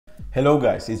Hello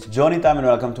guys, it's Johnny time and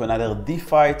welcome to another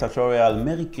DeFi tutorial.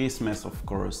 Merry Christmas of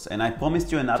course. And I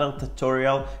promised you another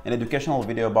tutorial and educational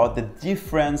video about the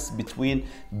difference between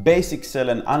basic sell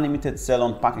and unlimited sell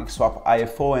on PancakeSwap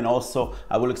IFO, and also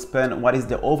I will explain what is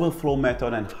the overflow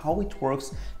method and how it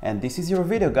works. And this is your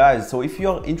video guys. So if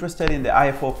you're interested in the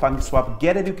IFO PancakeSwap,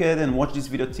 get educated and watch this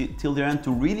video till the end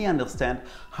to really understand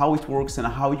how it works and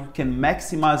how you can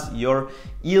maximize your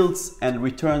yields and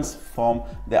returns from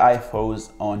the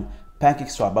IFOs on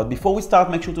PancakeSwap. But before we start,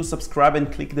 make sure to subscribe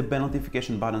and click the bell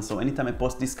notification button so anytime I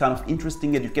post this kind of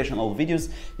interesting educational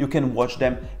videos, you can watch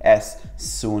them as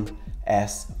soon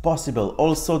as possible.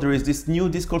 Also, there is this new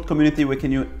Discord community where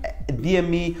can you DM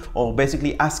me or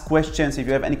basically ask questions if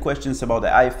you have any questions about the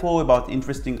IFO, about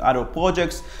interesting other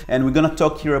projects. And we're gonna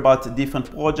talk here about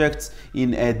different projects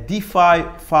in DeFi,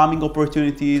 farming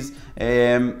opportunities,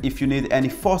 if you need any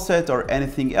faucet or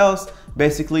anything else.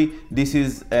 Basically, this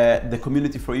is the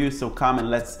community for you, so come and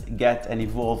let's get and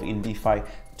evolve in DeFi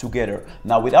together.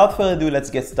 Now, without further ado, let's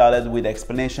get started with the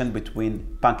explanation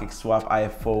between PancakeSwap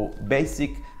IFO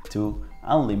basic to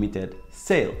unlimited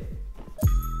sale.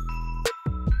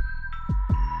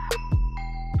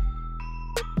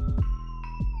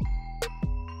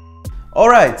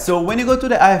 Alright, so when you go to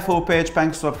the IFO page,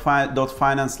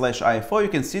 pancakeswap.finance/IFO, you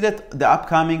can see that the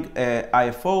upcoming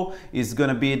IFO is going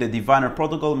to be the Diviner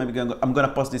protocol. Maybe I'm going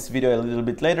to post this video a little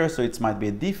bit later, so it might be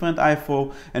a different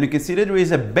IFO. And you can see that there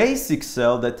is a basic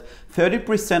sell that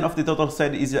 30% of the total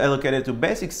sell is allocated to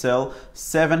basic sell,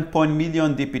 7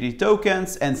 million DPT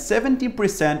tokens, and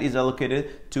 70% is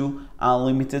allocated to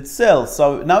unlimited sell.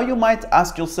 So now you might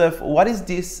ask yourself, what is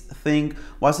this thing?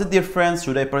 What's the difference?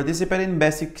 Should I participate in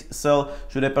basic sell?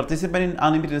 Should I participate in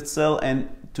unlimited sell? And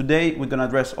today we're gonna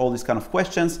address all these kind of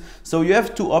questions. So you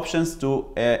have two options to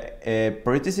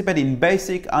participate in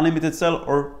basic, unlimited sell,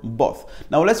 or both.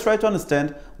 Now let's try to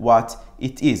understand what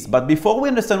it is. But before we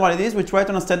understand what it is, we try to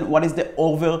understand what is the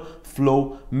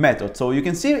overflow method. So you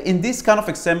can see in this kind of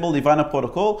example, Diviner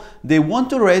protocol, they want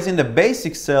to raise in the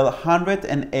basic sell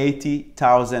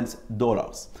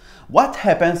 $180,000. What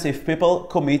happens if people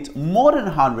commit more than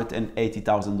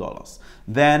 $180,000?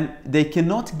 Then they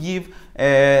cannot give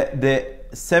the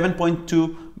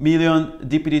 7.2 million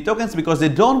DPT tokens because they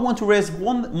don't want to raise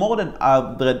more than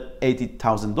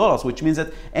 $180,000, which means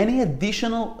that any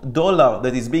additional dollar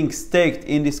that is being staked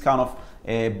in this kind of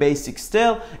basic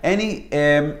sale, any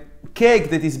cake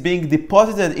that is being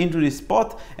deposited into this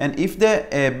pot, and if the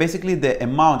basically the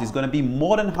amount is going to be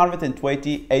more than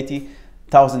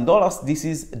 $180,000, this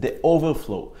is the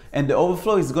overflow, and the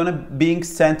overflow is going to being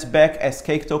sent back as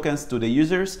cake tokens to the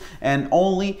users, and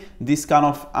only this kind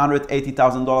of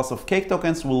 $180,000 of cake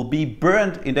tokens will be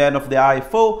burned in the end of the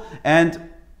IFO, and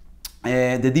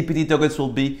the DPT tokens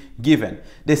will be given.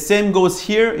 The same goes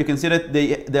here. You can see that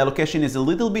the allocation is a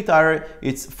little bit higher.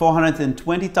 It's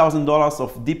 $420,000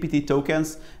 of DPT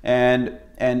tokens, and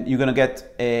you're gonna get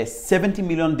 70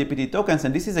 million DPT tokens,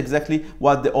 and this is exactly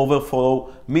what the overflow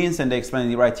means, and they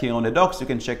explain it right here on the docs. You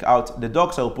can check out the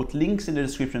docs. I'll put links in the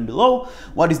description below.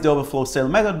 What is the overflow sale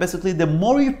method? Basically, the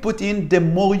more you put in, the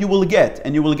more you will get,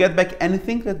 and you will get back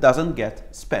anything that doesn't get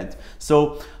spent.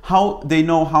 So how they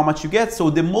know how much you get? So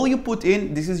the more you put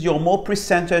in, this is your more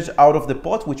percentage out of the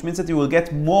pot, which means that you will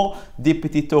get more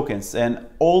DPT tokens, and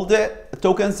all the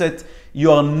tokens that you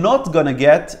are not gonna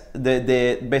get,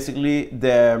 basically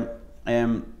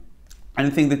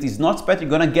anything that is not spent, you're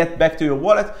gonna get back to your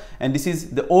wallet, and this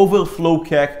is the overflow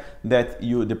cake that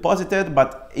you deposited.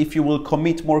 But if you will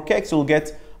commit more cakes, you'll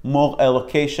get more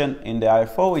allocation in the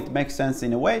IFO. It makes sense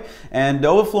in a way. And the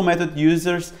overflow method,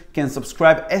 users can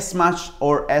subscribe as much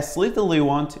or as little they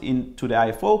want into the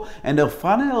IFO, and their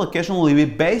final allocation will be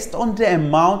based on the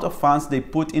amount of funds they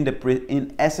put in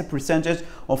as a percentage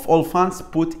of all funds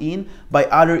put in by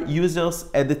other users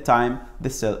at the time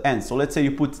the sale ends. So let's say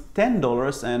you put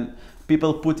 $10 and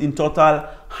people put in total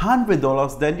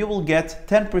 $100, then you will get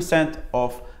 10%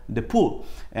 of the pool.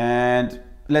 And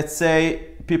let's say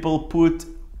people put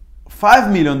 $5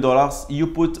 million, you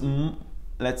put,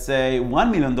 let's say, $1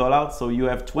 million, so you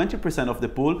have 20% of the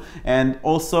pool, and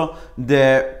also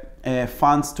the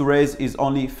funds to raise is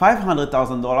only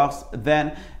 $500,000,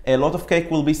 then a lot of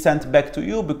cake will be sent back to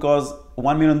you because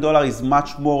 $1 million is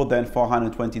much more than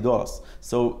 $420.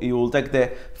 So you will take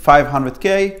the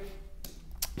 500K,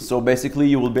 so basically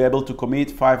you will be able to commit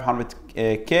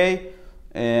 500K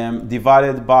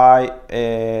divided by,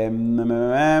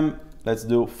 let's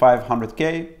do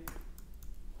 500K.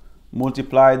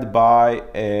 Multiplied by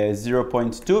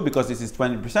 0.2 because this is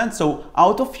 20%. So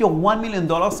out of your $1 million,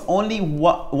 only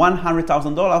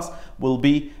 $100,000 will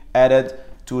be added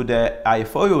to the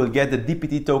IFO, you will get the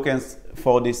DPT tokens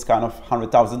for this kind of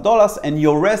 $100,000, and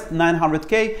your rest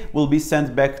 900K will be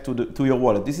sent back to your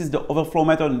wallet. This is the overflow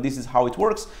method, and this is how it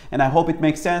works, and I hope it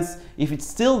makes sense. If it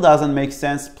still doesn't make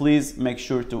sense, please make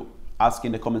sure to ask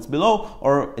in the comments below,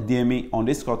 or DM me on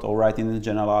Discord, or write in the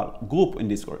general group in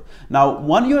Discord. Now,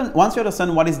 once you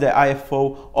understand what is the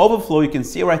IFO overflow, you can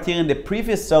see right here in the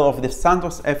previous sale of the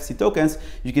Santos FC tokens,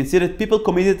 you can see that people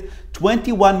committed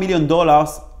 $21 million,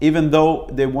 even though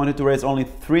they wanted to raise only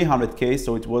 300K.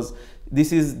 So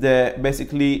this is the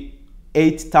basically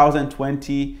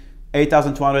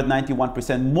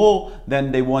 8,291% more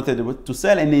than they wanted to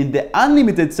sell. And in the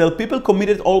unlimited sale, people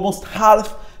committed almost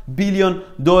 $500 million,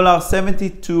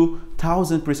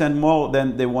 72,000% more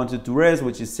than they wanted to raise,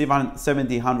 which is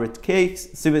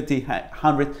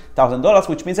 $700,000,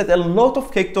 which means that a lot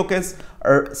of cake tokens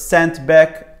are sent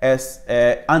back as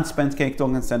unspent cake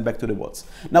tokens sent back to the bots.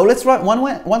 Now let's try, once we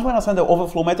understand the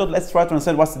overflow method, let's try to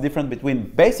understand what's the difference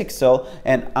between basic sell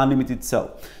and unlimited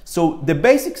sell. So the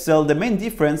basic sell, the main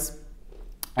difference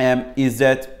is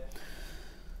that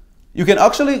you can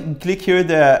actually click here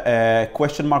the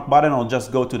question mark button, or just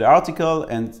go to the article,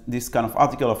 and this kind of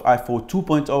article of IFO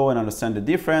 2.0 and understand the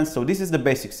difference. So this is the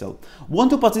basic sell.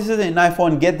 Want to participate in IFO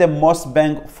and get the most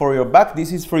bang for your buck?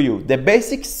 This is for you. The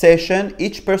basic session,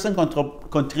 each person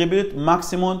contribute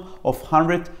maximum of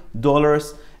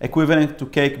 $100 equivalent to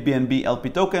Cake BNB LP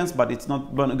tokens, but it's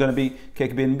not going to be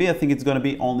Cake BNB. I think it's going to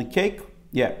be only Cake.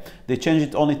 Yeah, they changed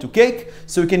it only to Cake,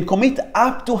 so you can commit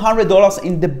up to $100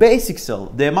 in the basic sale.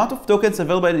 The amount of tokens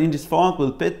available in this format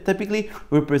will typically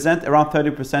represent around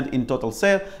 30% in total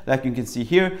sale, like you can see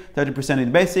here, 30%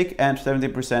 in basic and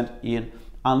 70% in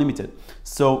unlimited.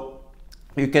 So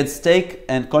you can stake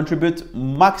and contribute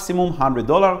maximum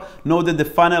 $100. Note that the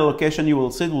final allocation you will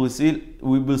see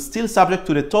will still subject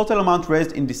to the total amount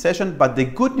raised in this session, but the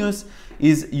good news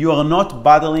is you are not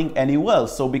battling any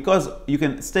whales. So because you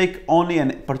can stake only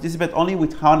and participate only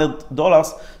with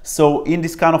 $100, so in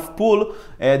this kind of pool,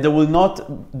 there will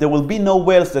be no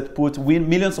whales that put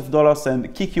millions of dollars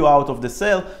and kick you out of the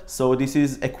sale. So this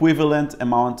is equivalent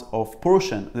amount of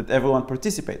portion that everyone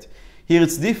participates. Here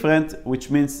it's different,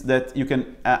 which means that you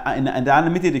can, in the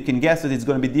unlimited, you can guess that it's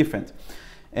going to be different.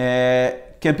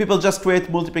 Can people just create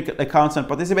multiple accounts and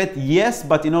participate? Yes,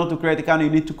 but in order to create an account, you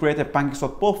need to create a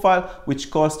PancakeSwap profile,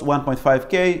 which costs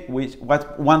 1.5K,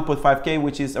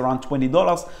 which is around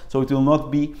 $20. So it will not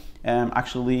be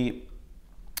actually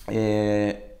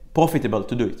profitable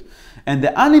to do it. And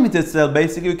the unlimited sale,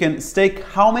 basically you can stake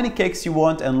how many cakes you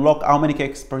want and lock how many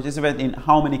cakes, participate in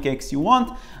how many cakes you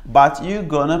want, but you're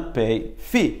gonna pay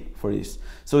fee for this.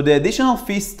 So the additional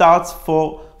fee starts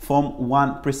from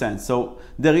 1%. So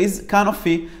there is kind of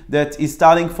fee that is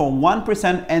starting from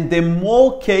 1%, and the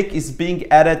more cake is being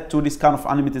added to this kind of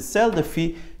unlimited sale, the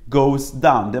fee goes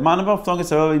down. The number of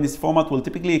tokens available in this format will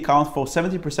typically account for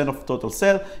 70% of total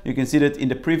sale. You can see that in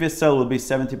the previous sale will be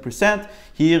 70%.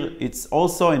 Here it's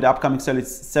also in the upcoming sale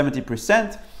it's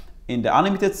 70% in the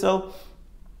unlimited sale.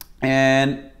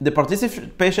 And the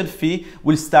participation fee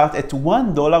will start at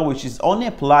 $1, which is only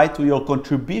applied to your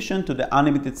contribution to the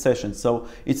unlimited session. So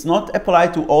it's not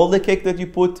applied to all the cake that you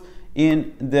put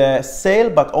in the sale,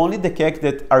 but only the cake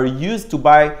that are used to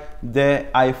buy the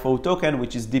IFO token,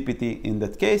 which is DPT in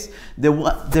that case. The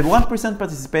 1%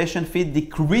 participation fee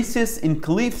decreases in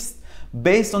cliffs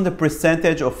based on the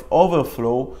percentage of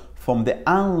overflow from the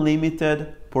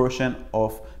unlimited portion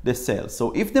of the sale.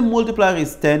 So if the multiplier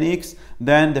is 10x,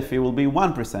 then the fee will be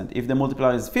 1%. If the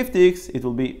multiplier is 50x, it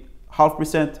will be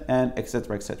 0.5%, and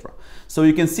etc, etc. So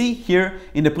you can see here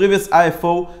in the previous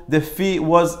IFO, the fee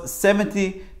was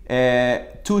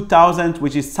 72,000,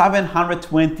 which is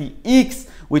 720x,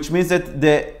 which means that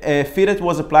the fee that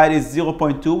was applied is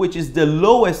 0.2, which is the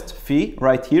lowest fee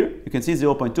right here. You can see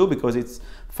 0.2 because it's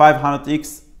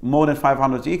 500x, more than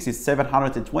 500x is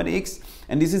 720x,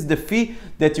 and this is the fee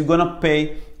that you're gonna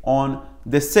pay on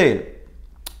the sale.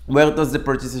 Where does the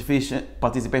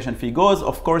participation fee goes?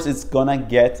 Of course, it's gonna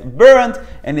get burned,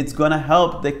 and it's gonna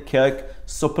help the cake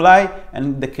supply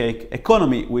and the cake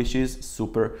economy, which is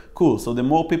super cool. So the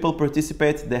more people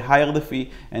participate, the higher the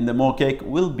fee, and the more cake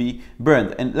will be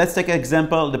burned. And let's take an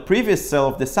example. The previous sale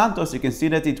of the Santos, you can see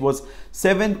that it was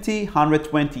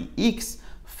 720x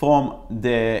from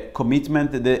the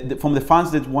commitment, from the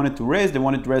funds that wanted to raise. They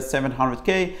wanted to raise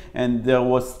 700K, and there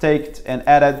was staked and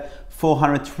added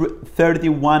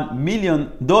 $431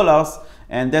 million,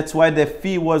 and that's why the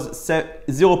fee was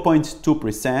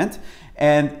 0.2%.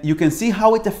 And you can see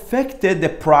how it affected the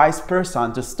price per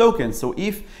Santos token. So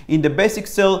if in the basic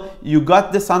sale you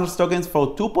got the Santos tokens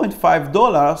for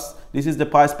 $2.5, This is the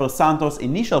price per Santos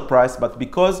initial price, but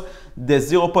because the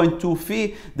 0.2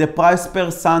 fee, the price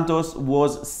per Santos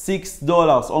was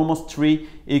 $6, almost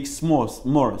 3x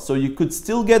more. So you could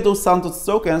still get those Santos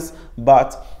tokens,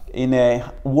 but in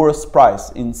a worse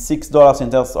price, in $6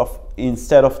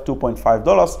 instead of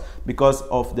 $2.5 because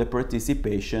of the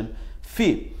participation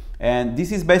fee. And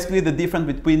this is basically the difference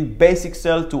between basic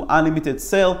sale to unlimited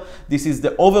sale. This is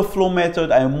the overflow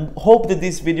method. I hope that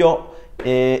this video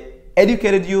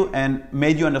educated you and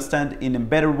made you understand in a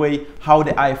better way how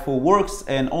the IFO works.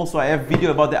 And also I have a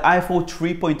video about the IFO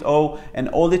 3.0 and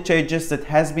all the changes that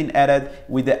has been added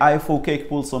with the IFO cake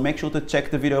pool. So make sure to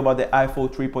check the video about the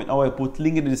IFO 3.0. I put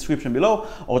link in the description below,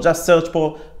 or just search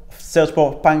for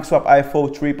PancakeSwap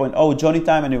IFO 3.0 Johnny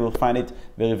Time and you will find it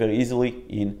very easily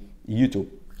in YouTube.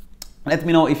 Let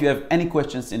me know if you have any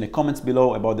questions in the comments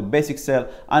below about the basic sale,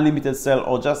 unlimited sale,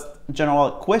 or just general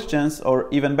questions, or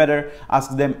even better,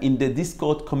 ask them in the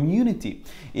Discord community.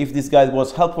 If this guide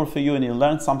was helpful for you and you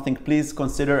learned something, please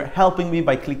consider helping me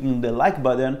by clicking the like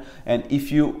button. And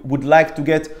if you would like to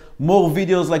get more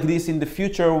videos like this in the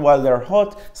future while they're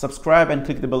hot, subscribe and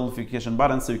click the bell notification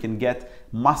button so you can get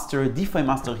DeFi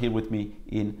Master here with me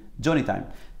in Johnny Time.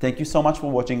 Thank you so much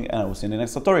for watching, and I will see you in the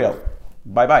next tutorial.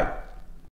 Bye bye.